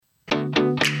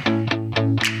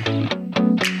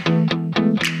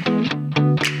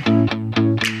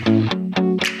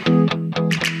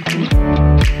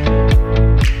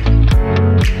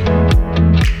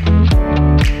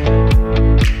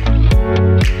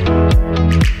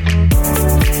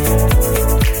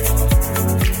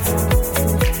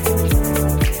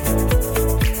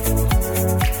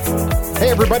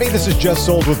everybody. This is Just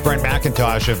Sold with Brent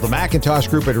McIntosh of the McIntosh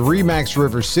Group at RE/MAX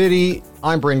River City.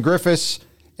 I'm Brent Griffiths,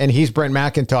 and he's Brent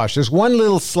McIntosh. There's one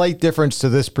little slight difference to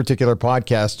this particular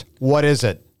podcast. What is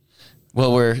it?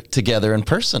 Well, we're together in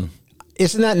person.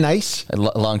 Isn't that nice? A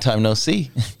long time no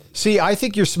see. See, I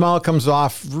think your smile comes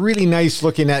off really nice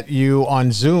looking at you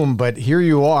on Zoom, but here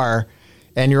you are,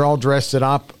 and you're all dressed it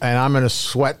up, and I'm in a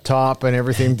sweat top and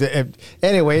everything.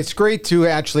 Anyway, it's great to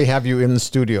actually have you in the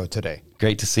studio today.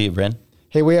 Great to see you, Brent.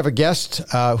 Hey, we have a guest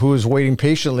who is waiting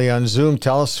patiently on Zoom.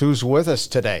 Tell us who's with us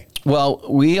today. Well,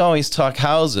 we always talk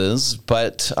houses,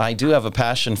 but I do have a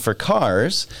passion for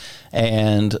cars.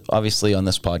 And obviously on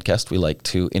this podcast, we like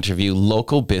to interview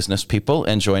local business people.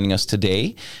 And joining us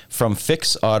today from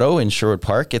Fix Auto in Sherwood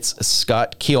Park, it's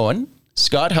Scott Keown.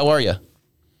 Scott, how are you?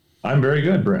 I'm very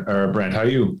good, Brent. How are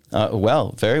you?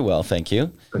 Well, very well, thank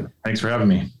you. Thanks for having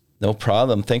me. No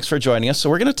problem. Thanks for joining us. So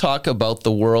we're going to talk about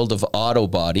the world of auto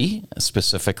body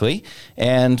specifically.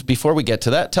 And before we get to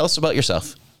that, tell us about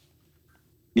yourself.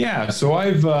 Yeah, so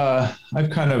I've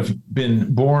kind of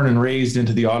been born and raised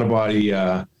into the auto body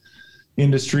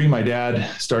industry. My dad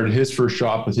started his first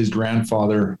shop with his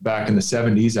grandfather back in the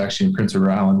 70s, actually in Prince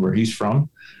Edward Island, where he's from.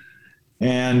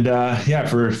 And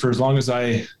for as long as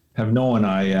I have known,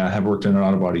 I have worked in an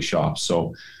auto body shop.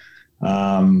 So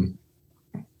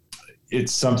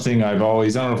it's something I've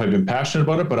always, I don't know if I've been passionate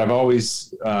about it, but I've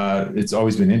always, it's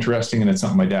always been interesting, and it's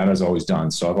something my dad has always done.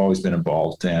 So I've always been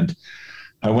involved. And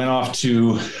I went off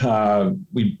to,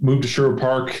 we moved to Sherwood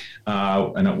Park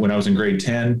and when I was in grade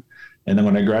 10. And then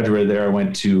when I graduated there, I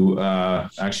went to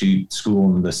actually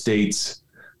school in the States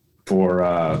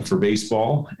for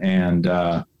baseball, and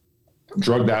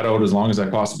drug that out as long as I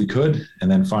possibly could. And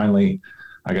then finally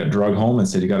I got drug home and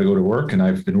said, you got to go to work. And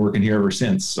I've been working here ever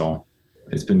since. So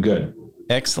it's been good.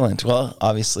 Excellent. Well,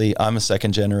 obviously I'm a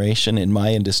second generation in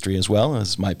my industry as well,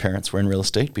 as my parents were in real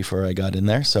estate before I got in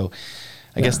there. So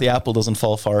I guess the apple doesn't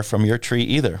fall far from your tree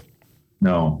either.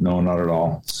 No, not at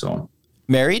all. So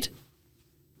married?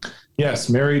 Yes,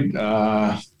 married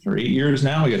for 8 years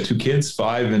now. We got 2 kids,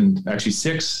 5 and actually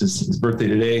 6. His birthday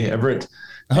today, Everett,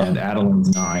 and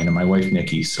Adeline's 9, and my wife,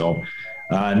 Nikki. So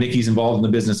Nikki's involved in the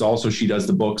business also. She does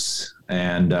the books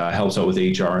and helps out with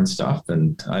HR and stuff.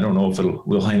 And I don't know if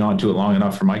we'll hang on to it long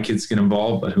enough for my kids to get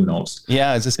involved, but who knows?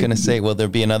 Yeah, I was just going to say, will there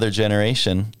be another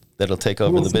generation that'll take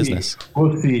over the business?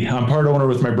 We'll see. I'm part owner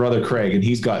with my brother, Craig, and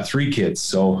he's got 3 kids.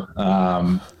 So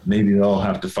maybe they'll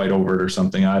have to fight over it or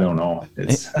something. I don't know.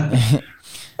 It's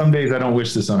some days I don't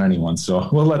wish this on anyone. So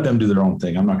we'll let them do their own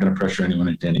thing. I'm not going to pressure anyone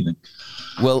into anything.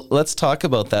 Well, let's talk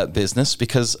about that business,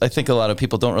 because I think a lot of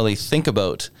people don't really think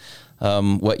about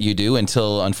what you do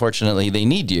until, unfortunately, they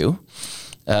need you.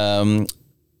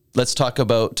 Let's talk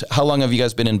about, how long have you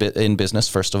guys been in business,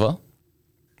 first of all?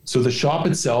 So the shop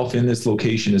itself in this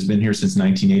location has been here since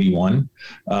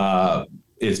 1981.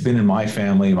 It's been in my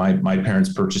family. My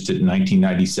parents purchased it in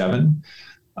 1997.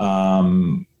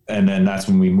 And then that's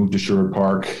when we moved to Sherwood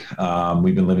Park.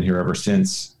 We've been living here ever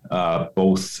since.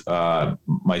 Both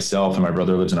myself and my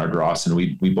brother lives in Ardross, and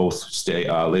we both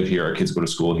live here. Our kids go to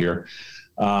school here.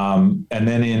 And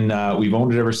then we've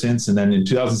owned it ever since. And then in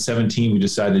 2017, we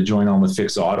decided to join on with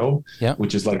Fix Auto,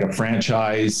 which is like a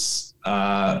franchise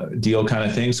deal kind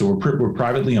of thing. So we're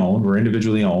privately owned, we're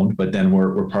individually owned, but then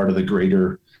we're part of the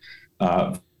greater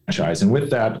franchise. And with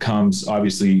that comes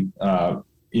obviously,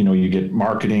 you get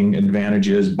marketing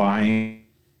advantages, buying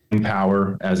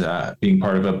power as being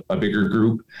part of a bigger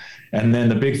group. And then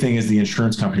the big thing is the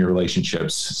insurance company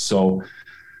relationships. So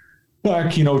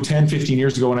back, 10, 15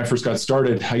 years ago when I first got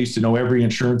started, I used to know every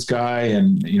insurance guy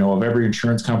and, of every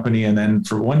insurance company. And then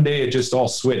for one day, it just all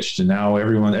switched. And now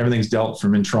everything's dealt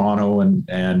from in Toronto,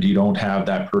 and you don't have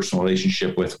that personal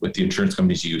relationship with the insurance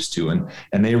companies you used to.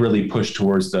 And they really push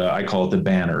towards I call it the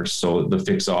banners. So the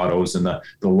Fix Autos and the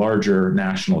larger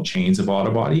national chains of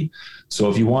auto body. So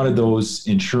if you wanted those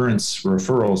insurance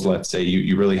referrals, let's say,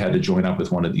 you really had to join up with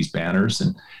one of these banners.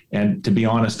 And to be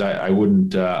honest, I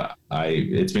wouldn't,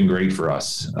 it's been great for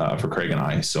us, for Craig and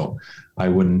I. So I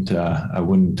wouldn't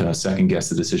second guess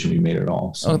the decision we made at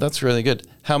all. So. Oh, that's really good.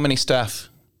 How many staff?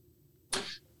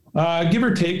 Give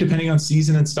or take, depending on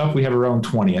season and stuff, we have around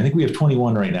 20. I think we have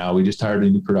 21 right now. We just hired a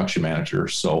new production manager.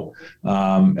 So,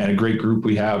 and a great group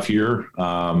we have here,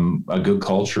 a good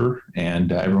culture,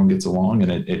 and everyone gets along,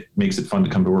 and it makes it fun to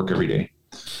come to work every day.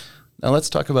 Now let's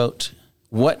talk about,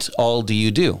 what all do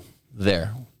you do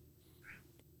there?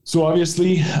 So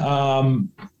obviously,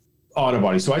 auto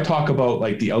body. So I talk about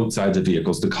like the outsides of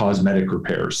vehicles, the cosmetic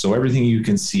repairs. So everything you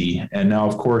can see. And now,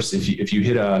 of course, if you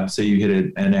hit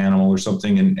an animal or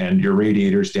something and your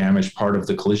radiator is damaged, part of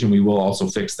the collision, we will also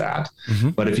fix that. Mm-hmm.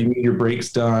 But if you need your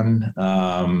brakes done,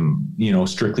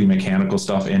 strictly mechanical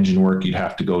stuff, engine work, you'd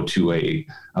have to go to a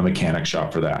mechanic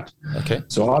shop for that. Okay.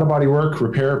 So auto body work,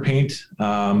 repair, paint,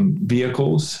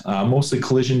 vehicles, mostly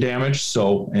collision damage.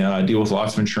 So I deal with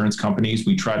lots of insurance companies.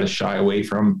 We try to shy away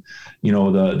from,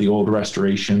 the old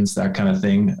restorations, that kind of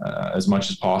thing, as much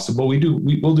as possible. We'll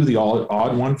do the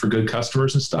odd one for good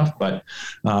customers and stuff, but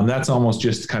that's almost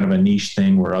just kind of a niche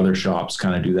thing where other shops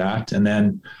kind of do that. And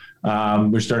then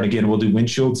we're starting again, we'll do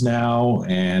windshields now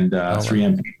and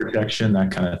 3M paint protection,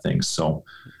 that kind of thing. So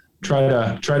try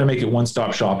to make it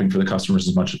one-stop shopping for the customers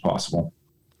as much as possible.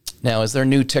 Now, is there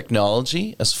new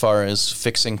technology as far as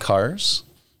fixing cars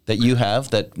that you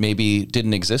have that maybe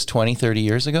didn't exist 20, 30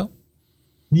 years ago?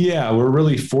 Yeah, we're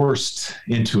really forced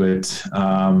into it.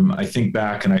 I think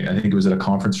back, and I think it was at a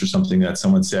conference or something that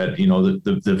someone said,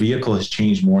 the vehicle has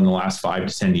changed more in the last 5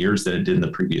 to 10 years than it did in the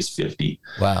previous 50.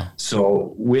 Wow.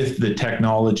 So with the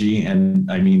technology, and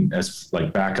I mean, as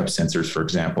like backup sensors, for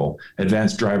example,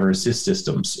 advanced driver assist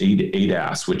systems,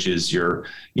 ADAS, which is your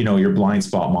blind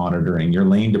spot monitoring, your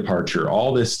lane departure,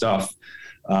 all this stuff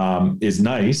is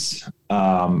nice,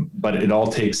 but it all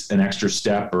takes an extra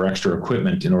step or extra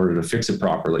equipment in order to fix it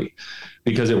properly,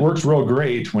 because it works real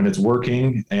great when it's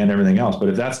working and everything else. But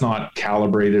if that's not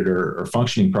calibrated or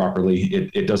functioning properly,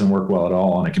 it doesn't work well at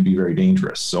all, and it can be very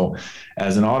dangerous. So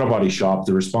as an auto body shop,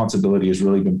 the responsibility has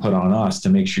really been put on us to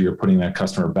make sure you're putting that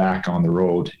customer back on the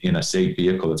road in a safe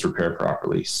vehicle that's repaired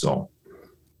properly. So.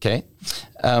 Okay.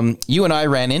 You and I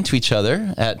ran into each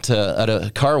other at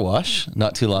a car wash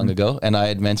not too long ago, and I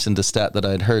had mentioned the stat that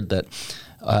I'd heard that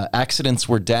accidents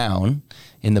were down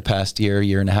in the past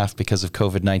year and a half because of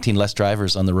COVID-19, less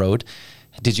drivers on the road.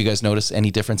 Did you guys notice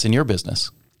any difference in your business?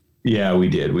 Yeah, we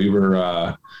did. We were,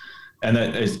 and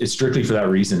that it's strictly for that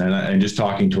reason. And just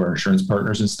talking to our insurance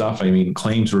partners and stuff, I mean,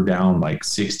 claims were down like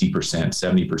 60%,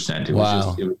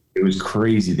 70%. It was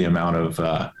crazy the amount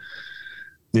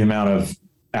of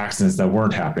accidents that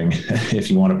weren't happening, if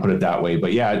you want to put it that way.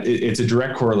 But yeah, it's a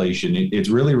direct correlation. It's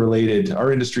really related.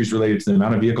 Our industry is related to the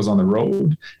amount of vehicles on the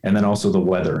road, and then also the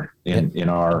weather in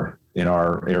our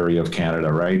area of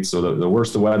Canada, right? So the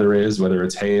worse the weather is, whether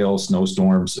it's hail,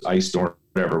 snowstorms, ice storm,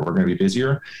 whatever, we're going to be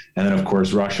busier. And then of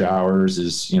course, rush hours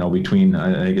is, between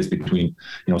 7:30,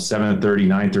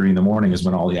 9:30 in the morning is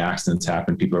when all the accidents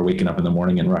happen. People are waking up in the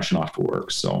morning and rushing off to work.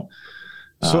 So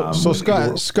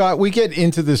Scott, we get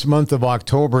into this month of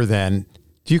October then.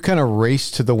 Do you kind of race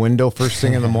to the window first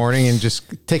thing in the morning and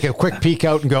just take a quick peek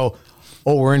out and go,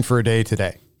 oh, we're in for a day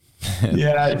today?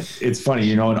 Yeah, it's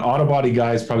funny. An auto body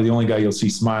guy is probably the only guy you'll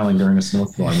see smiling during a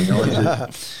snowstorm.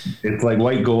 It's like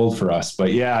white gold for us.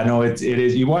 But yeah, no, it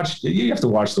is. You have to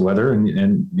watch the weather,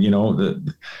 and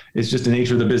it's just the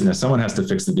nature of the business. Someone has to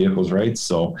fix the vehicles, right?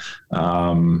 So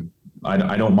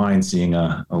I don't mind seeing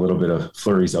a little bit of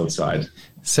flurries outside.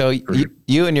 So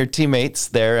you and your teammates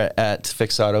there at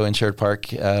Fix Auto in Sherwood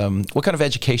Park, what kind of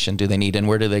education do they need, and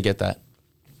where do they get that?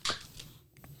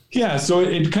 Yeah, so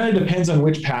it kind of depends on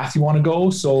which path you want to go.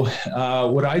 So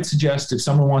what I'd suggest if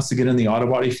someone wants to get in the auto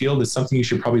body field is something you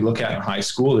should probably look at in high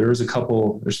school. There's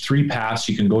 3 paths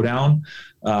you can go down.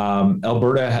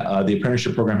 Alberta, the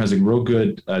apprenticeship program has a real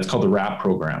good, it's called the RAP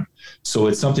program. So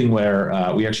it's something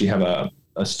where we actually have a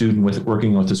student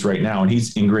working with us right now, and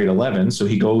he's in grade 11. So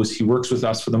he works with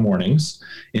us for the mornings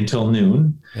until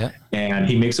noon, and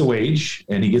he makes a wage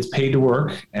and he gets paid to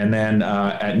work. And then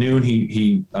at noon,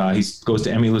 he goes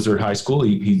to Emmy Lizard High School.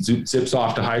 He zips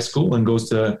off to high school and goes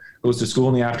to school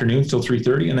in the afternoon till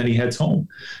 3:30, and then he heads home.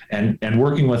 And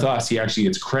working with us, he actually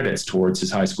gets credits towards his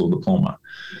high school diploma.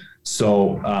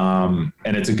 So,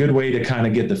 and it's a good way to kind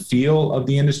of get the feel of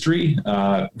the industry.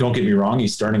 Don't get me wrong,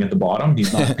 he's starting at the bottom.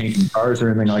 He's not painting cars or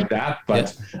anything like that,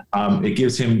 but it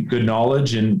gives him good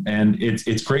knowledge, and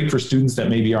it's great for students that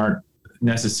maybe aren't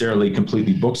necessarily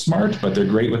completely book smart, but they're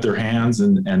great with their hands,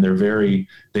 and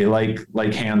they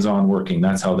like hands-on working.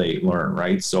 That's how they learn,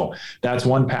 right? So that's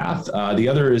one path. The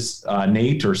other is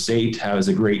NATE or SATE has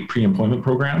a great pre-employment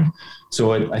program.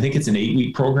 So I think it's an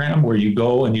 8-week program where you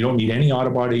go and you don't need any auto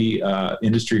body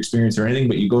industry experience or anything,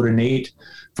 but you go to NATE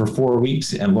for 4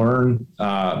 weeks and learn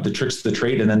the tricks of the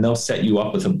trade, and then they'll set you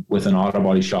up with an auto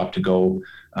body shop to go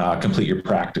complete your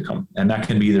practicum. And that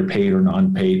can be either paid or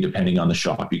non-paid depending on the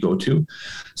shop you go to.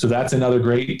 So that's another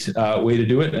great way to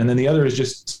do it. And then the other is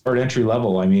just start entry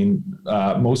level. I mean,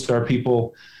 most of our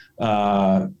people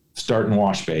start in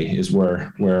wash bay is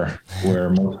where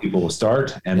most people will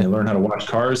start, and they learn how to wash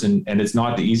cars, and it's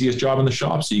not the easiest job in the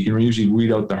shop. So you can usually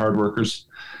weed out the hard workers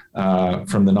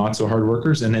from the not so hard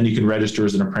workers, and then you can register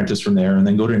as an apprentice from there, and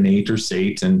then go to NAIT or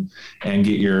SAIT and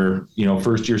get your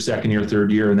first year, second year,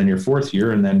 third year, and then your fourth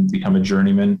year, and then become a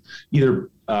journeyman, either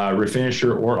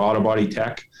refinisher or auto body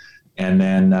tech. And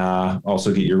then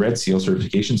also get your Red Seal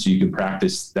certification so you can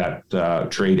practice that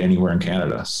trade anywhere in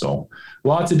Canada. So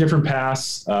lots of different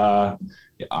paths. I'm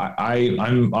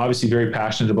obviously very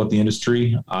passionate about the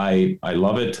industry. I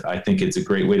love it. I think it's a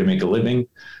great way to make a living.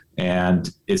 And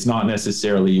it's not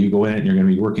necessarily you go in and you're going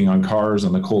to be working on cars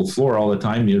on the cold floor all the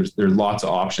time. There's lots of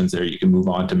options there. You can move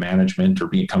on to management or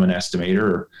become an estimator,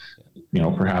 or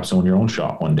perhaps own your own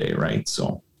shop one day, right?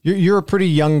 So you're a pretty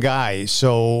young guy.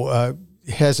 So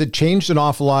has it changed an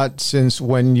awful lot since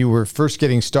when you were first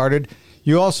getting started?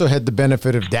 You also had the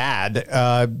benefit of Dad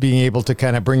being able to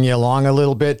kind of bring you along a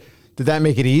little bit. Did that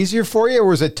make it easier for you, or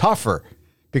was it tougher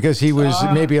because he was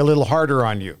maybe a little harder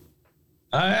on you?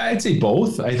 I'd say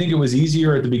both. I think it was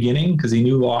easier at the beginning because he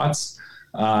knew lots.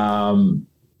 And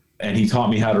he taught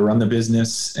me how to run the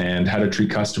business and how to treat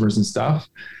customers and stuff.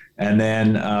 And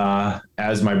then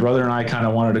as my brother and I kind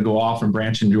of wanted to go off and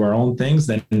branch and do our own things,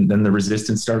 then the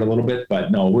resistance started a little bit.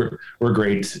 But no, we're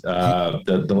great.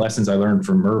 The lessons I learned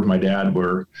from Merv, my dad,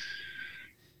 were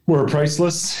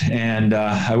priceless, and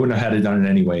I wouldn't have had it done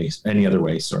in any other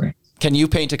way. Sorry. Can you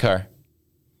paint a car?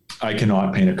 I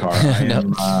cannot paint a car.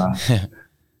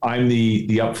 I'm the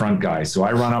upfront guy. So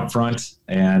I run up front,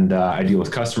 and I deal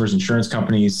with customers, insurance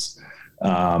companies,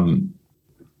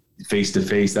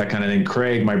 face-to-face, that kind of thing.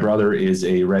 Craig, my brother, is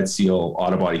a Red Seal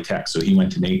auto body tech. So he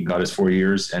went to NAIT and got his 4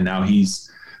 years, and now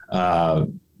he's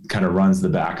kind of runs the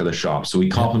back of the shop. So we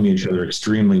complement each other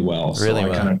extremely well. Really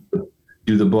so I kind of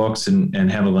do the books and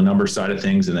handle the number side of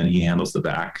things, and then he handles the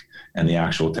back and the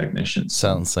actual technicians.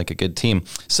 Sounds like a good team.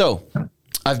 So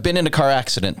I've been in a car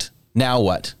accident. Now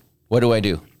what? What do I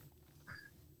do?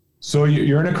 So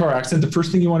you're in a car accident. The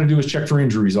first thing you want to do is check for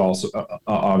injuries also,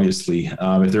 obviously.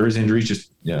 If there is injuries,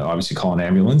 just obviously call an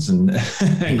ambulance and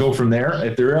go from there.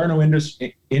 If there are no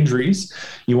injuries,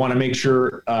 you want to make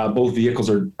sure both vehicles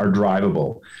are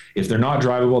drivable. If they're not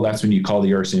drivable, that's when you call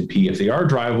the RCMP. If they are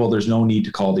drivable, there's no need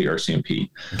to call the RCMP.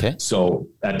 Okay. So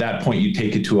at that point, you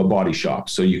take it to a body shop.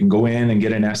 So you can go in and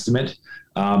get an estimate.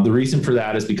 The reason for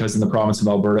that is because in the province of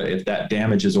Alberta, if that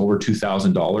damage is over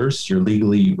 $2,000, you're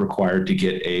legally required to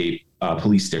get a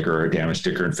police sticker or a damage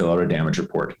sticker and fill out a damage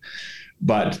report.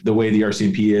 But the way the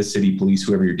RCMP is, city police,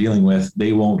 whoever you're dealing with,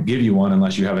 they won't give you one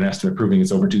unless you have an estimate proving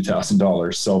it's over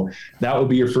 $2,000. So that would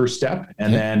be your first step.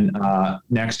 And then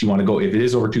next you want to go, if it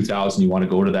is over 2,000, you want to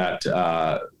go to that,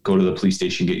 go to the police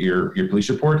station, get your police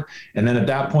report. And then at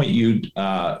that point you'd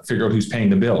figure out who's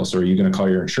paying the bill. So are you going to call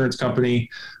your insurance company?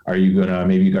 Are you going to,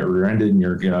 maybe you got rear-ended and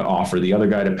you're going to offer the other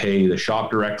guy to pay the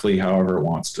shop directly, however you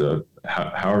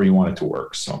want it to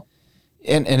work. So.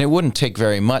 And it wouldn't take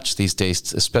very much these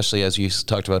days, especially as you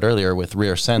talked about earlier with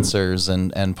rear sensors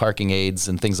and parking aids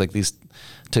and things like these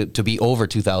to be over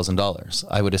 $2,000.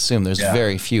 I would assume there's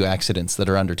very few accidents that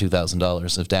are under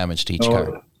 $2,000 of damage to each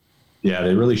car. Yeah,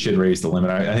 they really should raise the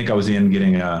limit. I think I was in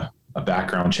getting a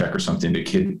background check or something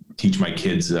to teach my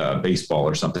kids baseball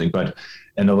or something.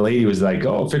 And the lady was like,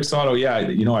 "Oh, fixed auto. Yeah,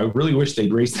 I really wish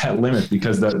they'd raise that limit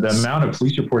because the amount of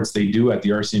police reports they do at the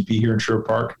RCMP here in Sherwood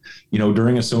Park,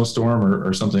 during a snowstorm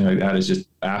or something like that is just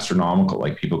astronomical.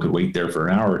 Like people could wait there for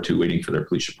an hour or two waiting for their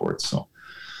police reports." So,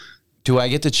 do I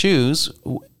get to choose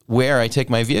where I take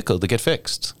my vehicle to get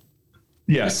fixed?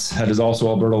 Yes, that is also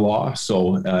Alberta law.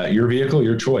 So your vehicle,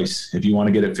 your choice. If you want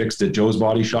to get it fixed at Joe's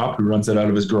Body Shop, who runs it out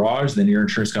of his garage, then your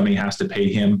insurance company has to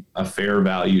pay him a fair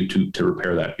value to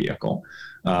repair that vehicle.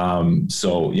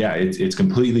 So yeah, it's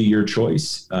completely your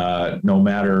choice. No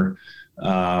matter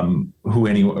whether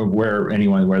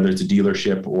it's a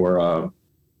dealership or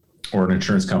an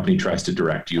insurance company tries to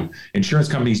direct you. Insurance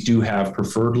companies do have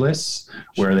preferred lists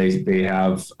where they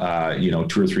have 2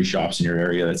 or 3 shops in your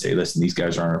area that say, "Listen, these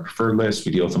guys are on our preferred list.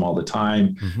 We deal with them all the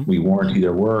time. Mm-hmm. We warranty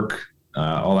their work,"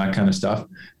 all that kind of stuff.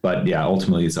 But yeah,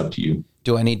 ultimately it's up to you.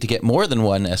 Do I need to get more than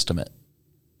one estimate?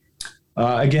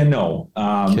 Again, no.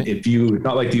 If it's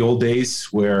not like the old days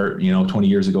where, 20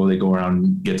 years ago, they go around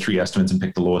and get 3 estimates and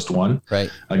pick the lowest one.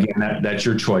 Right. Again, that's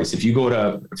your choice. If you go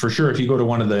to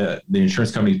one of the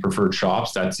insurance company's preferred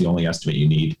shops, that's the only estimate you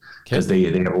need because they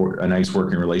have a nice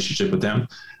working relationship with them.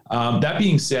 That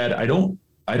being said, I don't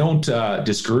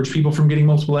discourage people from getting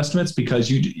multiple estimates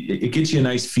because it gets you a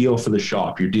nice feel for the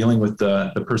shop. You're dealing with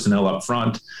the personnel up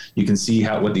front. You can see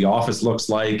what the office looks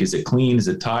like. Is it clean? Is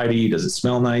it tidy? Does it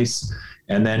smell nice?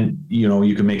 And then,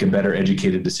 you can make a better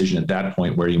educated decision at that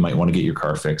point where you might want to get your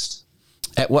car fixed.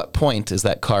 At what point is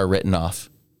that car written off?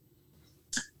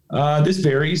 This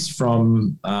varies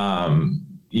from, from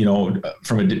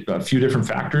a few different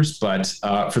factors, but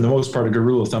for the most part, a good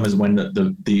rule of thumb is when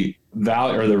the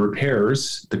value or the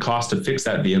repairs, the cost to fix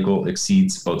that vehicle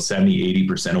exceeds about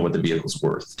 70-80% of what the vehicle's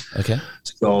worth. Okay.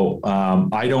 So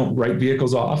I don't write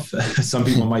vehicles off. Some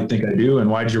people might think I do. And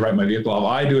why did you write my vehicle off? All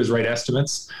I do is write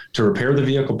estimates to repair the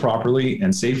vehicle properly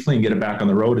and safely and get it back on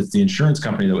the road. It's the insurance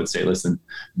company that would say, listen,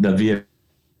 the vehicle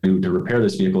to repair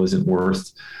this vehicle isn't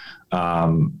worth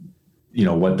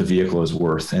what the vehicle is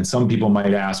worth. And some people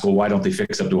might ask, well, why don't they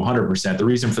fix up to 100%? The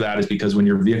reason for that is because when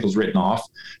your vehicle's written off,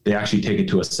 they actually take it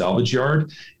to a salvage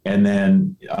yard and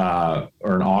then,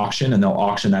 or an auction, and they'll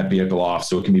auction that vehicle off.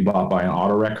 So it can be bought by an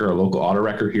auto wrecker, a local auto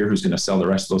wrecker here, who's going to sell the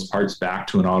rest of those parts back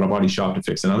to an auto body shop to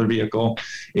fix another vehicle.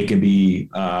 It can be,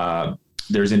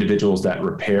 there's individuals that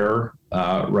repair,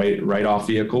 write off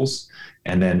vehicles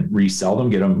and then resell them,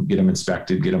 get them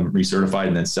inspected, get them recertified,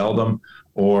 and then sell them.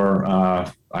 Or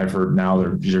I've heard now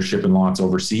they're shipping lots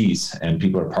overseas, and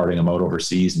people are parting them out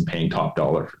overseas and paying top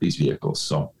dollar for these vehicles.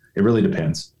 So it really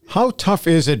depends. How tough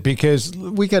is it? Because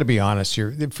we got to be honest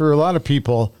here. For a lot of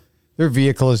people, their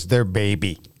vehicle is their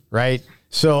baby, right?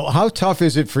 So how tough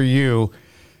is it for you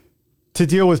to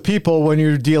deal with people when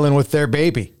you're dealing with their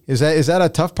baby? Is that a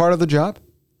tough part of the job?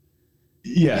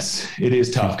 Yes, it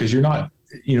is tough because you're not,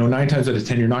 9 times out of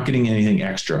 10, you're not getting anything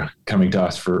extra coming to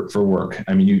us for work.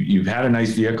 I mean, you've had a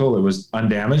nice vehicle, it was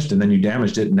undamaged, and then you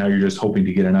damaged it, and now you're just hoping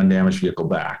to get an undamaged vehicle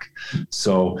back.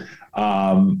 So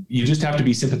you just have to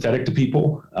be sympathetic to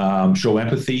people, show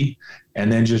empathy, and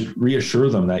then just reassure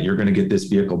them that you're going to get this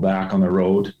vehicle back on the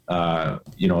road,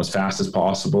 as fast as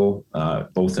possible,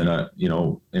 both in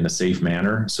a safe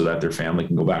manner, so that their family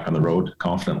can go back on the road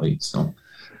confidently. So,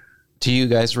 do you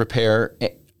guys repair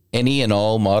any and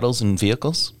all models and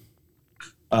vehicles?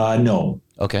 No.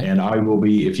 Okay. And I will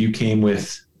be, if you came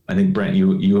with, I think, Brent,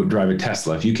 you drive a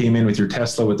Tesla. If you came in with your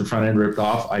Tesla with the front end ripped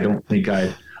off, I don't think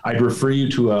I'd refer you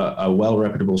to a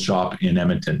well-reputable shop in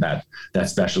Edmonton that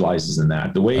specializes in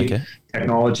that. The way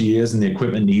technology is and the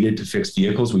equipment needed to fix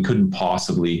vehicles, we couldn't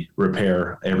possibly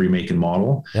repair every make and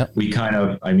model. Yep. We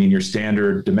your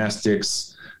standard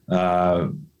domestics,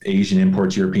 Asian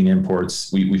imports, European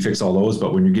imports, we fix all those.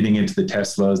 But when you're getting into the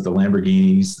Teslas, the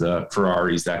Lamborghinis, the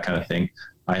Ferraris, that kind of thing,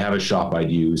 I have a shop I'd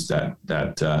use that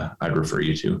I'd refer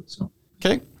you to. So.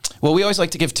 Okay. Well, we always like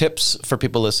to give tips for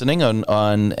people listening on,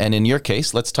 and in your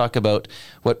case, let's talk about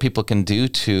what people can do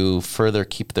to further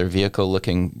keep their vehicle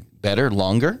looking better,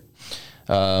 longer.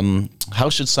 How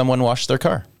should someone wash their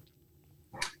car?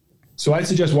 So I'd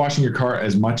suggest washing your car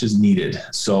as much as needed.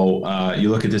 So you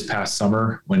look at this past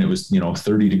summer when it was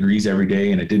 30 degrees every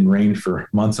day and it didn't rain for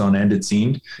months on end, it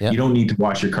seemed. Yep. You don't need to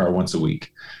wash your car once a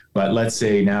week. But let's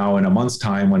say now in a month's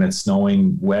time when it's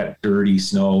snowing, wet, dirty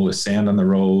snow, sand on the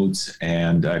roads,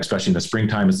 and especially in the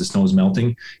springtime as the snow is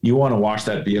melting, you want to wash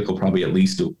that vehicle probably at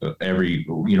least every,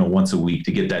 once a week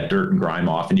to get that dirt and grime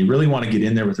off. And you really want to get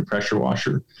in there with a pressure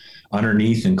washer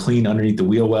underneath and clean underneath the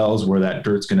wheel wells where that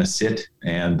dirt's going to sit,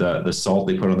 and the salt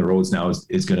they put on the roads now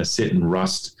is going to sit and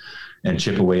rust and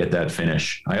chip away at that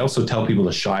finish. I also tell people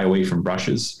to shy away from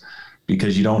brushes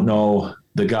because you don't know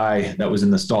the guy that was in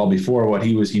the stall before what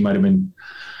he might have been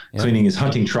cleaning his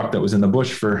hunting truck that was in the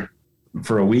bush for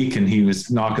a week, and he was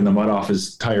knocking the mud off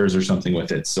his tires or something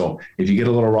with it. So if you get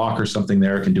a little rock or something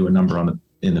there, it can do a number on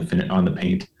the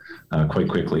paint quite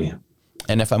quickly.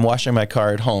 And if I'm washing my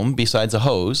car at home, besides a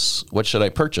hose, what should I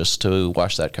purchase to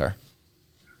wash that car?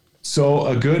 So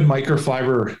a good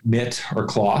microfiber mitt or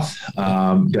cloth,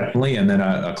 definitely, and then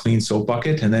a clean soap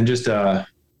bucket, and then just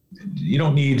you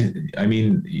don't need,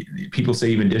 people say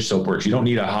even dish soap works. You don't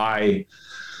need a high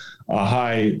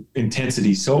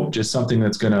intensity soap, just something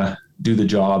that's going to do the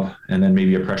job, and then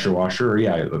maybe a pressure washer or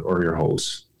your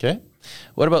hose. Okay.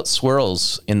 What about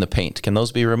swirls in the paint? Can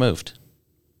those be removed?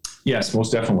 Yes,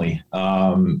 most definitely.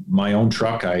 My own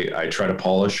truck, I try to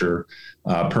polish or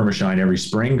permashine every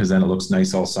spring because then it looks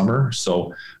nice all summer.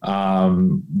 So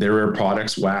there are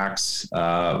products, wax,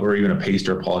 or even a paste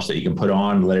or a polish that you can put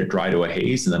on, let it dry to a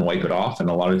haze, and then wipe it off. And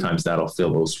a lot of times that'll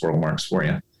fill those swirl marks for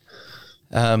you.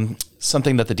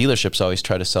 Something that the dealerships always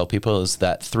try to sell people is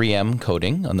that 3M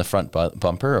coating on the front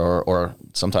bumper or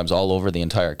sometimes all over the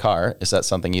entire car. Is that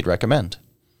something you'd recommend?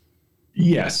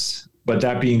 Yes. But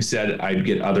that being said, I'd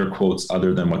get other quotes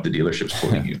other than what the dealership's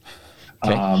quoting you.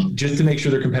 Okay. Just to make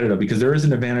sure they're competitive, because there is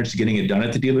an advantage to getting it done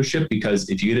at the dealership, because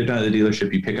if you get it done at the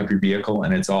dealership, you pick up your vehicle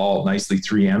and it's all nicely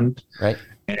 3M'd, right?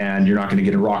 And you're not going to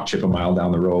get a rock chip a mile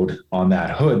down the road on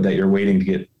that hood that you're waiting to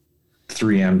get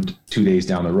 3M 2 days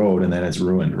down the road and then it's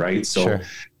ruined, right? So Sure.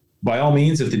 By all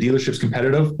means, if the dealership's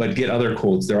competitive, but get other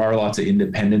quotes. There are lots of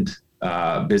independent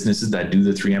businesses that do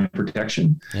the 3M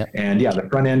protection. Yep. And the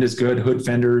front end is good, hood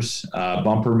fenders,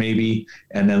 bumper maybe.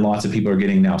 And then lots of people are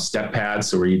getting now step pads.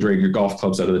 So where you drag your golf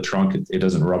clubs out of the trunk, it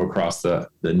doesn't rub across the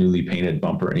newly painted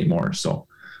bumper anymore. So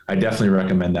I definitely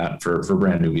recommend that for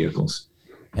brand new vehicles.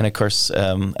 And of course,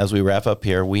 as we wrap up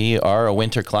here, we are a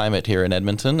winter climate here in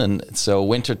Edmonton. And so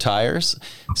winter tires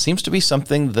seems to be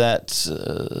something that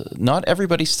not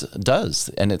everybody does.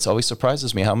 And it always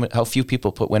surprises me how few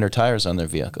people put winter tires on their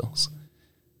vehicles.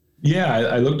 Yeah,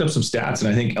 I looked up some stats, and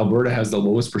I think Alberta has the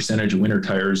lowest percentage of winter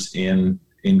tires in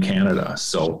Canada.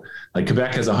 So like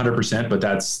Quebec has 100%, but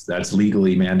that's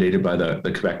legally mandated by the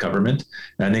Quebec government.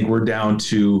 And I think we're down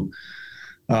to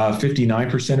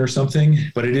 59% or something,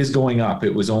 but it is going up.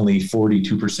 It was only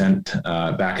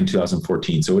 42% back in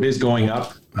 2014. So it is going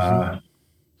up,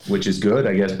 which is good.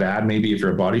 I guess bad maybe if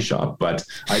you're a body shop, but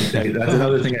that's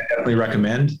another thing I definitely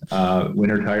recommend.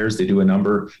 Winter tires, they do a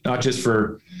number, not just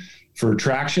for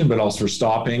traction, but also for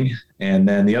stopping. And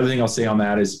then the other thing I'll say on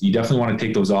that is you definitely want to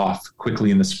take those off quickly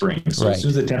in the spring. So As soon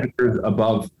as the temperature is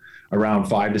above around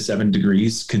 5 to 7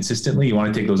 degrees consistently, you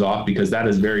want to take those off because that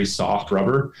is very soft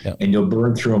rubber. Yep. And you'll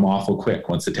burn through them awful quick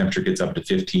once the temperature gets up to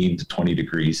 15 to 20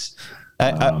 degrees.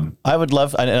 I would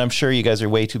love, and I'm sure you guys are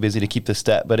way too busy to keep the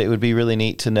stat, but it would be really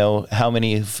neat to know how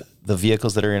many of the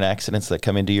vehicles that are in accidents that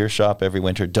come into your shop every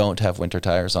winter don't have winter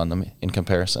tires on them in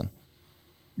comparison.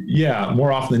 Yeah,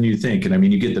 more often than you think. And I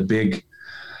mean, you get the big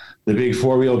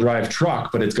 4-wheel drive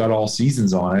truck, but it's got all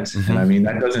seasons on it. Mm-hmm. And I mean,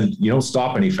 you don't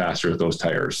stop any faster with those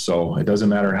tires. So it doesn't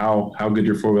matter how good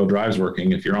your 4-wheel drive's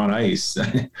working. If you're on ice,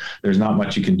 there's not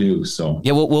much you can do. So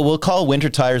yeah, we'll call winter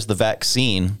tires the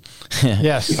vaccine.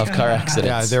 Yes. Of car accidents.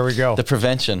 Yeah, there we go. The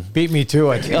prevention. Beat me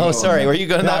to it. Oh, sorry. Were you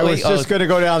going that way? I was just going to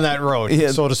go down that road,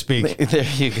 so to speak. There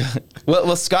you go.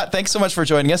 Well, Scott, thanks so much for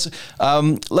joining us.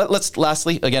 Let's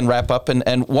lastly, again, wrap up.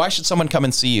 And why should someone come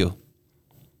and see you?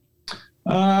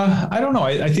 I don't know.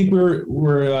 I think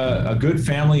we're a good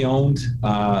family-owned,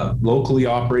 locally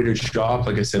operated shop.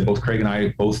 Like I said, both Craig and I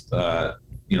both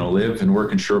live and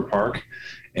work in Sherwood Park,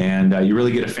 and you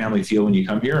really get a family feel when you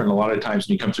come here. And a lot of times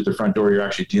when you come through the front door, you're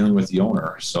actually dealing with the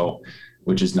owner, so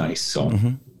which is nice. So,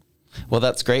 Well,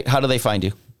 that's great. How do they find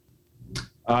you?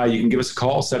 You can give us a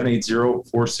call,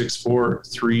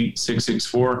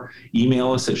 780-464-3664.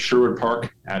 Email us at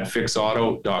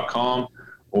sherwoodpark@fixauto.com.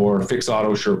 or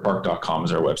fixautosherwoodpark.com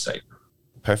is our website.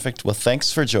 Perfect. Well,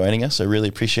 thanks for joining us. I really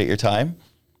appreciate your time.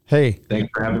 Hey. Thanks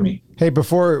for having me. Hey,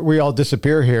 before we all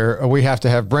disappear here, we have to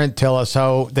have Brent tell us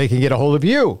how they can get a hold of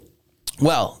you.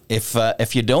 Well,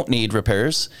 if you don't need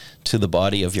repairs to the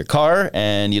body of your car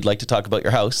and you'd like to talk about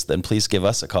your house, then please give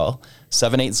us a call,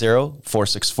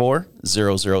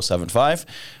 780-464-0075,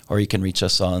 or you can reach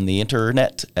us on the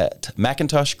internet at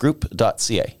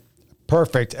macintoshgroup.ca.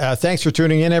 Perfect. Thanks for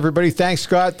tuning in, everybody. Thanks,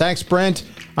 Scott. Thanks, Brent.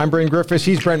 I'm Brent Griffiths.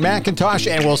 He's Brent McIntosh,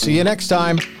 and we'll see you next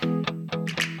time.